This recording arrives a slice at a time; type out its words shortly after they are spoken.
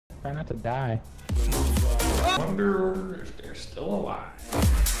Try not to die. Wonder if they're still alive.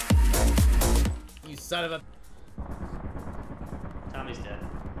 You son of a... Tommy's dead.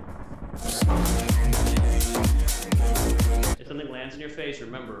 If something lands in your face,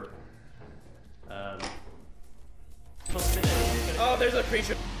 remember. Oh, there's a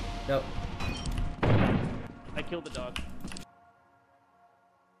creature. Nope. I killed the dog.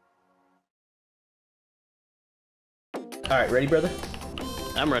 All right, ready, brother?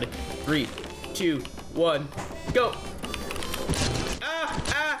 I'm ready. 3, 2, 1, go!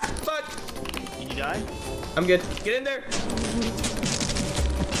 Ah, fuck! Did you die? I'm good. Get in there.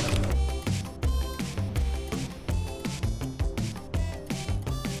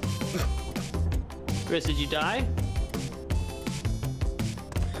 Chris, did you die?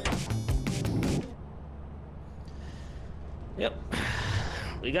 Yep.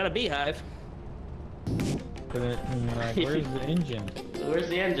 We got a beehive. Where's the engine? Where's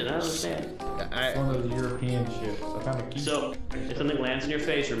the engine? I don't understand. It's one of those European ships. I found a key. So, if something lands in your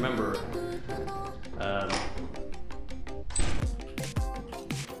face, remember.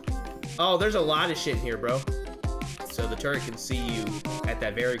 Oh, there's a lot of shit here, bro. So the turret can see you at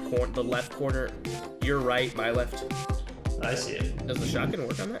that very corner, the left corner. Your right, my left. I see it. Does the shotgun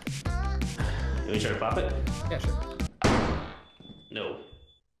work on that? Can we try to pop it? Yeah, sure. No.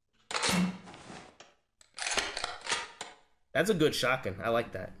 That's a good shotgun. I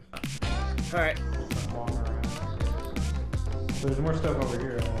like that. All right. There's more stuff over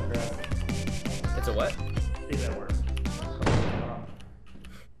here. I want to grab. It's a what? I think that works.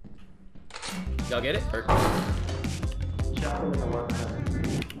 Y'all get it? Or...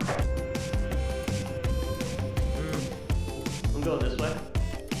 I'm going this way.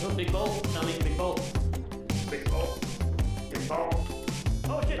 Oh, big bolt. Tell me, big bolt. Big bolt. Big bolt.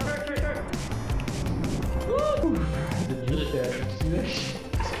 Oh shit, turret. Woo!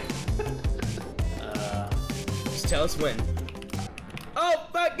 Just tell us when. Oh,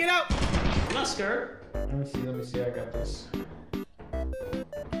 fuck, get out! I'm not scared. Let me see. I got this.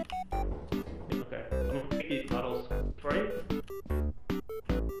 Okay, I'm gonna pick these bottles for you.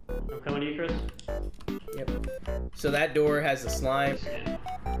 I'm coming to you, Chris. Yep. So that door has the slime.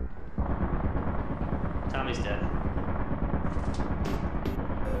 Tommy's dead.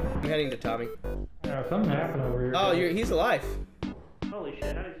 I'm heading to Tommy. Yeah, something happened over here. Oh, he's alive. Holy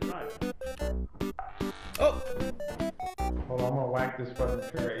shit, how did you survive? Oh! Hold on, I'm gonna whack this fucking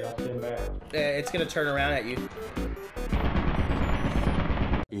turret. Y'all stand back. It's gonna turn around at you.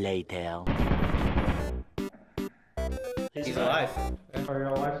 Later. He's alive. Are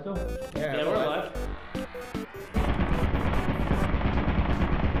y'all alive still? Yeah, Yeah, we're alive.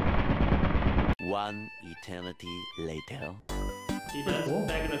 One eternity later. You dead? Cool.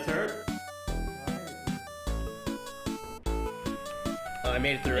 Back in the turret? Oh, I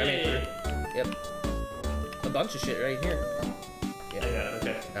made it through. I made it Hey. through. Yep. A bunch of shit right here. I got it,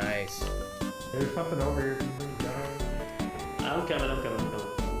 okay. Nice. There's something over here. I'm coming.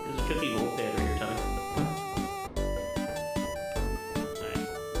 There's a cookie mold pad right here, Tommy. Nice.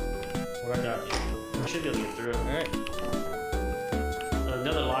 What I got? I should be able to get through. Alright.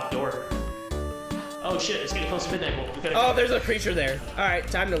 Another locked door. Oh shit, it's getting close to midnight. We gotta Oh, there's a creature there. Alright,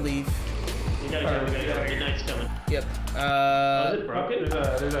 time to leave. We gotta go. Midnight's coming. Yep. Oh, is it broken?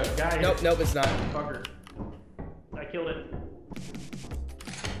 There's a guy here. Nope, it's not. Fucker. I killed it.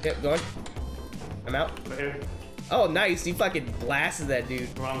 Yep, going. I'm out. Right here. Oh, nice. You fucking blasted that dude.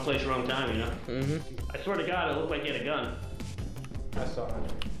 Wrong place, wrong time, you know? Mm-hmm. I swear to God, it looked like he had a gun. I saw it.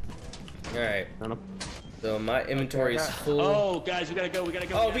 Alright. So my inventory is full. Oh, guys, we gotta go. We gotta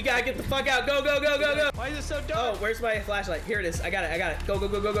go. Oh, we gotta get the fuck out. Go. Why is it so dark? Oh, where's my flashlight? Here it is. I got it. Go.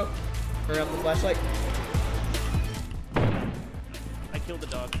 Turn up the flashlight. I killed the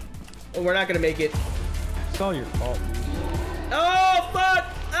dog. Oh, we're not gonna make it. It's all your fault. Oh, fuck!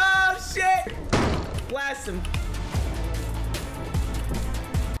 Oh, shit! Blast him.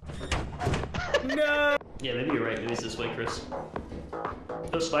 No! Yeah, maybe you're right. Maybe it's this way, Chris.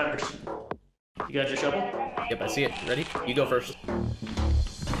 Those spiders. You got your shovel? Yep, I see it. Ready? You go first.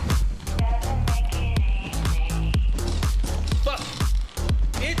 Fuck!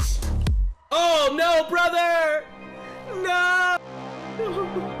 Bitch! Oh, no, brother! No!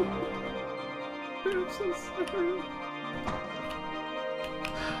 I'm so sorry.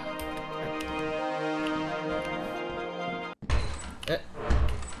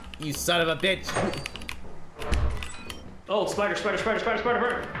 You son of a bitch! Oh, spider!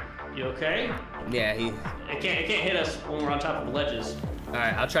 You okay? Yeah, It can't hit us when we're on top of the ledges.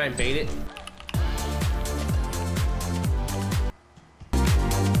 Alright, I'll try and bait it.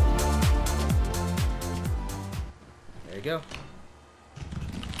 There you go.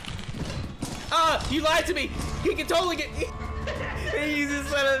 Ah, you lied to me. He can totally get. He's a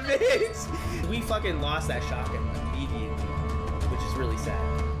son of a bitch. We fucking lost that shotgun immediately, which is really sad.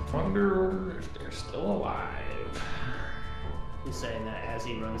 Wonder if they're still alive. He's saying that as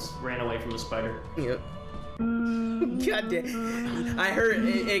he ran away from the spider. Yep. God damn. I heard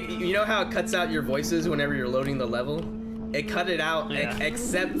you know how it cuts out your voices whenever you're loading the level? It cut it out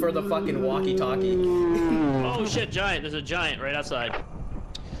except for the fucking walkie-talkie. Oh shit, giant. There's a giant right outside.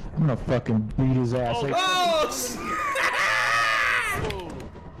 I'm gonna fucking beat his ass. Oh,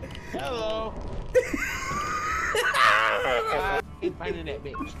 Hello. Keep finding that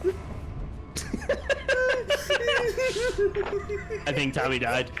bitch. I think Tommy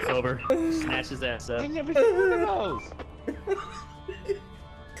died. Over. Snatched his ass up. I never seen one of those.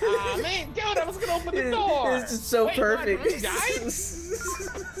 Ah man, dude, I was gonna open the door. This is so Wait, perfect. What, he died?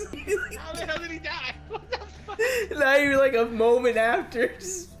 How the hell did he die? What the fuck? Now you're like a moment after.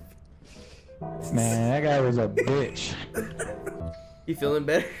 Man, that guy was a bitch. You feeling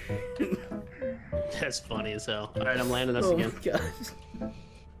better? That's funny as hell. Alright, I'm landing this Oh again. my god.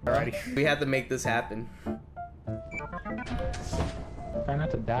 Alrighty. We had to make this happen. Try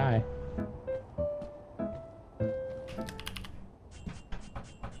not to die.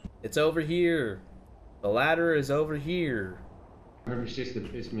 It's over here. The ladder is over here. Whoever's just to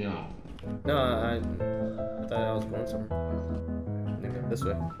piss me off. No, I thought I was going somewhere. Okay, this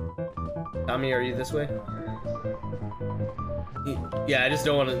way. Tommy, are you this way? Yeah, I just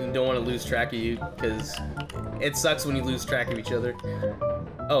don't want to lose track of you because it sucks when you lose track of each other.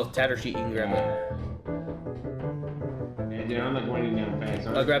 Oh, tatter sheet, you can grab that. Yeah, dude, I'm not going down fast.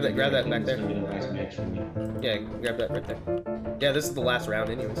 Oh, grab that back there. It's gonna be the last match for me. Yeah, grab that right there. Yeah, this is the last round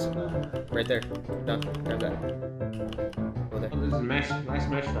anyways. Right there. Done. Grab that. Over there. Oh, this is last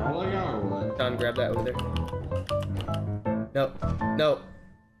match for all of y'all or what? Done, grab that over there. No. No.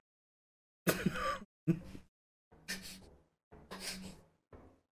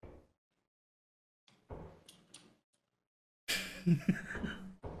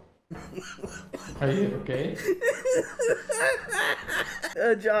 Are you okay?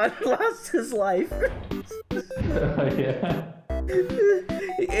 John lost his life. Yeah.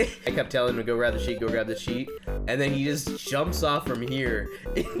 I kept telling him to go grab the sheet, and then he just jumps off from here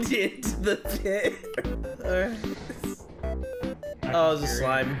into the pit. Oh, it's a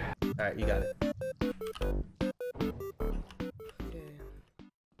slime. Alright, you got it.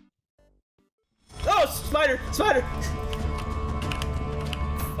 Oh, spider! Spider!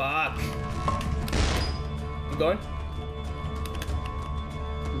 Fuck. You going?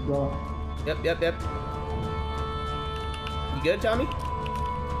 Go. Yep. You good, Tommy?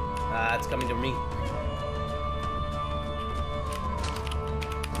 Ah, it's coming to me.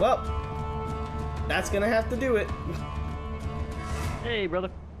 Well, that's gonna have to do it. Hey, brother.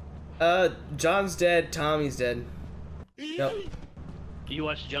 John's dead, Tommy's dead. Nope. You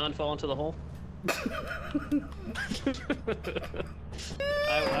watched John fall into the hole?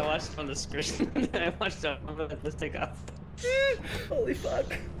 I watched from the screen. I watched let's take off. Holy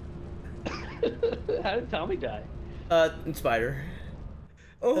fuck. How did Tommy die? Spider.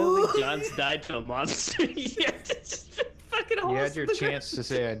 I don't think John's died to a monster yet. Just fucking You had your chance to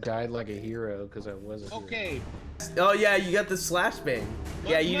say I died like a hero because I was a hero. Okay. Oh yeah, you got the slash bang.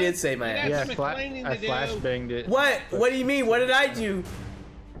 Yeah, you did say my ass. Yeah, some explaining I to do. flashbanged it. What? What do you mean? What did I do?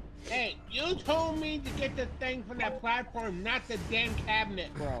 Hey, you told me to get the thing from that platform, not the damn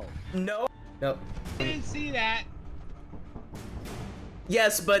cabinet, bro. No. Nope. I didn't see that.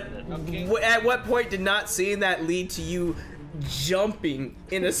 Yes, but Okay. at what point did not seeing that lead to you jumping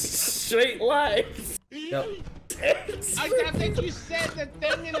in a straight line? Nope. I thought that you said the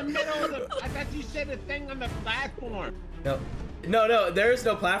thing in the middle of the. I thought you said the thing on the platform. No, there is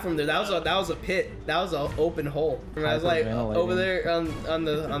no platform there. That was a pit. That was an open hole. And I was like over there on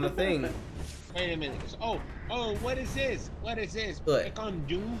the thing. Wait a minute. Oh, what is this? What is this? What? Click on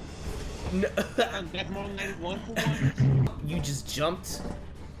Doom? No. On Death Mode 91 for one? You just jumped.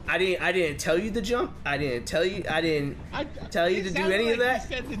 I didn't tell you to jump. I didn't tell you to do any of that.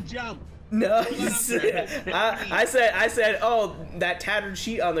 You said to jump. No, you said, I said, oh, that tattered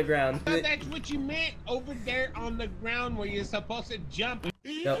sheet on the ground. I thought that's what you meant over there on the ground where you're supposed to jump.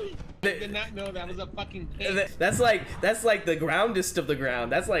 No. I did not know that was a fucking pit. That's like the groundest of the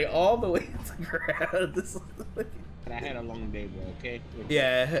ground. That's like all the way to the ground. I had a long day, bro, okay?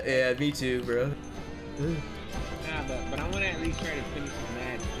 Yeah, me too, bro. Nah, but I want to at least try to finish the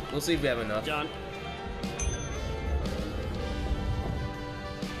match. We'll see if we have enough. John.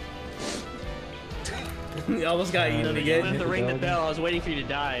 You almost got eaten I'm gonna again. have to ring the bell. I was waiting for you to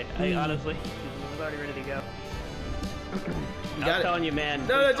die. I honestly was already ready to go. You got I'm it. telling you, man.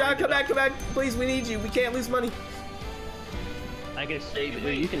 No, John, come back, please. We need you. We can't lose money. I can save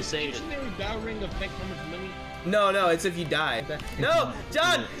it. You can save it. Legendary bell ring affect how much money? No, it's if you die. No,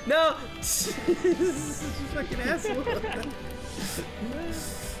 John, no. This is a fucking asshole.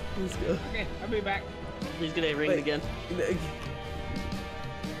 Let's go. Okay, I'll be back. He's gonna ring it again.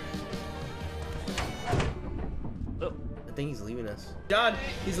 Oh. I think he's leaving us. John,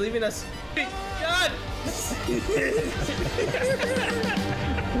 he's leaving us. John!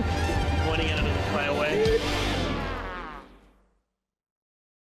 Pointing at it as a fly away.